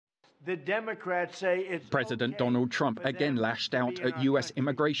The Democrats say it's President okay Donald Trump for them again lashed out to be in at our U.S. country.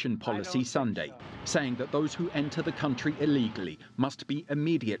 immigration I policy don't think Sunday, so. saying that those who enter the country illegally must be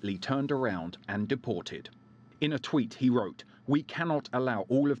immediately turned around and deported. In a tweet, he wrote, "We cannot allow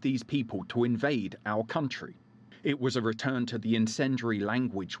all of these people to invade our country." It was a return to the incendiary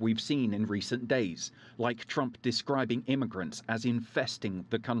language we've seen in recent days, like Trump describing immigrants as infesting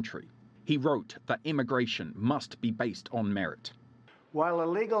the country. He wrote that immigration must be based on merit. While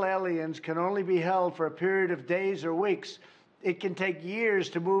illegal aliens can only be held for a period of days or weeks, it can take years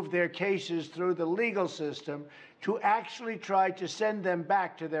to move their cases through the legal system to actually try to send them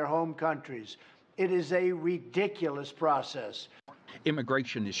back to their home countries. It is a ridiculous process.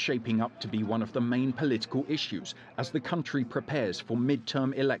 Immigration is shaping up to be one of the main political issues as the country prepares for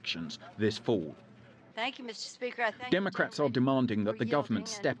midterm elections this fall. Thank you, Mr. Speaker. Democrats are demanding that the government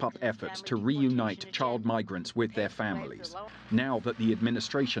step up efforts to reunite child migrants with their families, now that the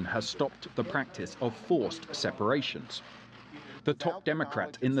administration has stopped the practice of forced separations. The top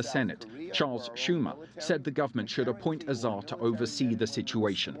Democrat in the Senate, Charles Schumer, said the government should appoint a czar to oversee the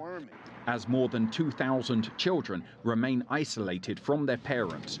situation, as more than 2,000 children remain isolated from their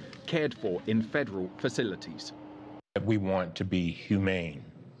parents, cared for in federal facilities. We want to be humane.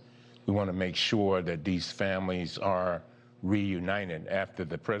 We want to make sure that these families are reunited after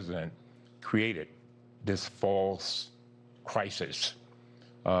the president created this false crisis.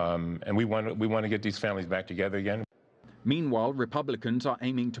 And we want to get these families back together again. Meanwhile, Republicans are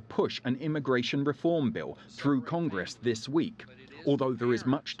aiming to push an immigration reform bill through Congress this week, although there is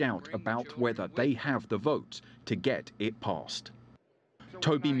much doubt about whether they have the votes to get it passed.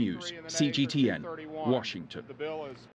 Toby Muse, CGTN, Washington.